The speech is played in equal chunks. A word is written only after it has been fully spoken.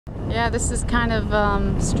Yeah, this is kind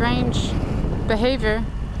of strange behavior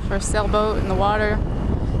for a sailboat in the water.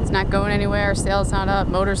 It's not going anywhere, sail's not up,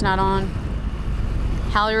 motor's not on.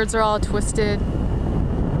 Halyards are all twisted.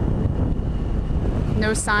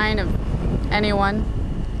 No sign of anyone.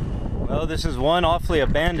 Well, this is one awfully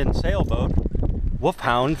abandoned sailboat.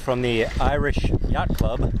 Wolfhound from the Irish Yacht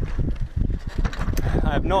Club.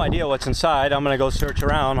 I have no idea what's inside. I'm gonna go search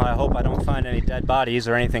around. I hope I don't find any dead bodies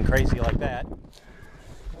or anything crazy like that.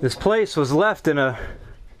 This place was left in a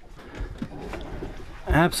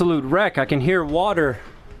absolute wreck. I can hear water.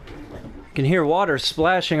 I can hear water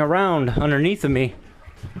splashing around underneath of me.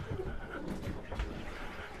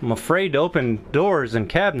 I'm afraid to open doors and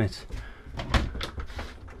cabinets.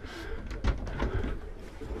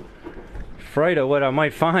 Afraid of what I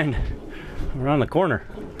might find around the corner.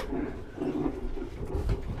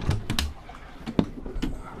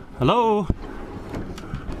 Hello?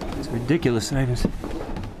 It's ridiculous items.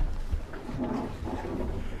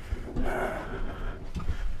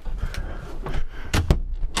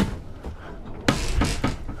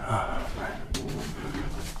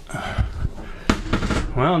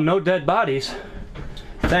 Well, no dead bodies.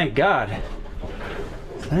 Thank God.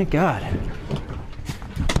 Thank God.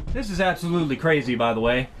 This is absolutely crazy, by the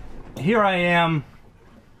way. Here I am,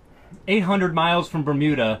 800 miles from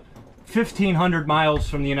Bermuda, 1,500 miles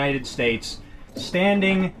from the United States,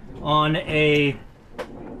 standing on a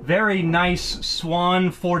very nice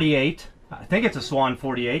Swan 48. I think it's a Swan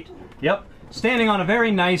 48. Yep. Standing on a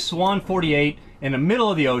very nice Swan 48 in the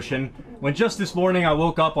middle of the ocean, when just this morning I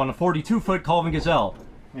woke up on a 42-foot Colvin Gazelle.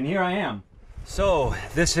 And here I am. So,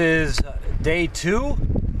 this is day 2.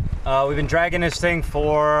 We've been dragging this thing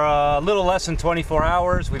for a little less than 24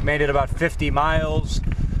 hours. We've made it about 50 miles.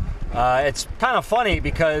 It's kind of funny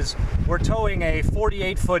because we're towing a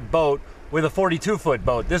 48-foot boat with a 42-foot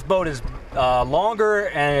boat. This boat is longer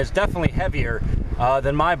and it's definitely heavier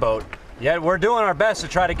than my boat. Yet we're doing our best to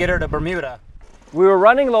try to get her to Bermuda. We were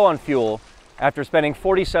running low on fuel after spending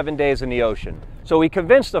 47 days in the ocean. So we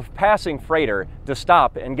convinced a passing freighter to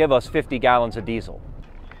stop and give us 50 gallons of diesel.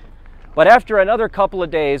 But after another couple of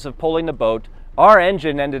days of pulling the boat, our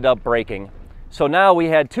engine ended up breaking. So now we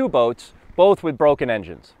had 2 boats, both with broken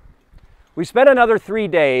engines. We spent another 3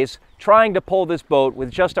 days trying to pull this boat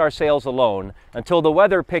with just our sails alone until the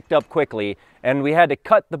weather picked up quickly and we had to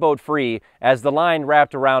cut the boat free as the line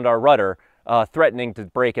wrapped around our rudder, threatening to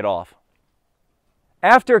break it off.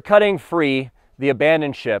 After cutting free the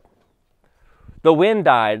abandoned ship, the wind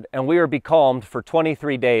died and we were becalmed for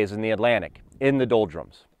 23 days in the Atlantic, in the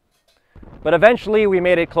doldrums. But eventually we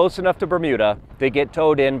made it close enough to Bermuda to get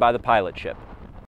towed in by the pilot ship.